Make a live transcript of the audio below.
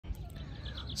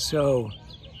So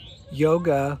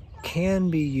yoga can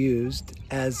be used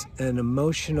as an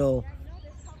emotional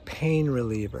pain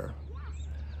reliever.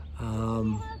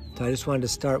 So I just wanted to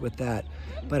start with that.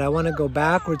 But I want to go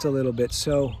backwards a little bit.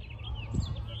 So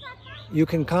you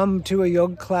can come to a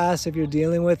yoga class if you're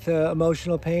dealing with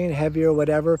emotional pain, heavy or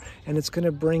whatever, and it's going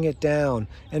to bring it down.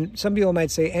 And some people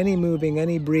might say any moving,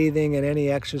 any breathing, and any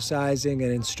exercising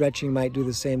and stretching might do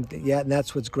the same thing. Yeah, and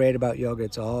that's what's great about yoga.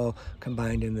 It's all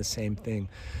combined in the same thing.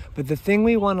 But the thing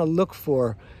we want to look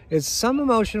for is some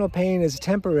emotional pain is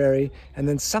temporary, and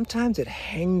then sometimes it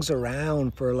hangs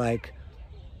around for like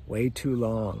way too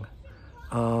long.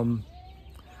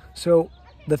 So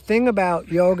the thing about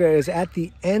yoga is at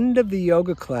the end of the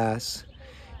yoga class,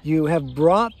 you have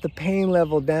brought the pain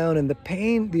level down, and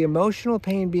the emotional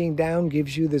pain being down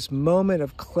gives you this moment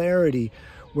of clarity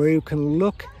where you can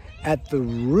look at the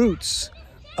roots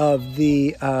of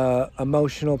the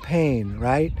emotional pain,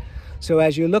 right? So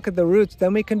as you look at the roots,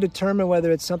 then we can determine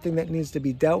whether it's something that needs to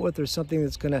be dealt with or something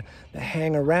that's going to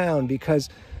hang around, because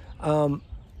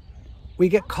we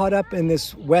get caught up in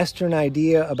this Western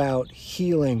idea about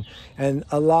healing. And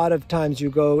a lot of times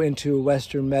you go into a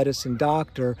Western medicine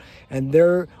doctor and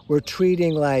we're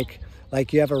treating like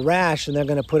you have a rash and they're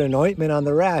going to put an ointment on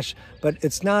the rash. But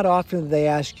it's not often that they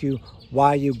ask you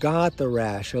why you got the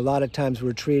rash. A lot of times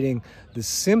we're treating the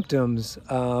symptoms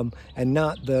and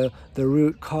not the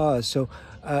root cause. So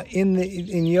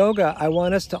in yoga, I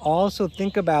want us to also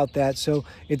think about that. So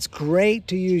it's great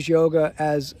to use yoga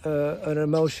as an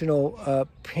emotional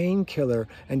painkiller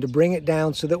and to bring it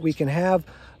down so that we can have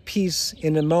peace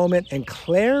in the moment and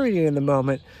clarity in the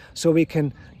moment, so we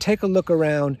can take a look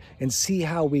around and see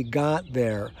how we got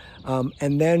there,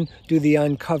 and then do the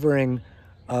uncovering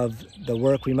of the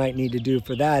work we might need to do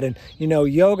for that. And you know,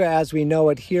 yoga as we know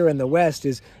it here in the West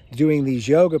is doing these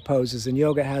yoga poses, and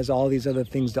yoga has all these other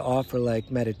things to offer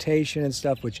like meditation and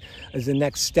stuff, which is the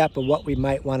next step of what we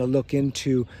might want to look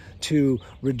into to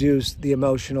reduce the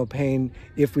emotional pain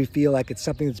if we feel like it's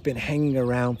something that's been hanging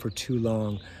around for too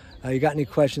long. You got any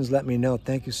questions, let me know.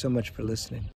 Thank you so much for listening.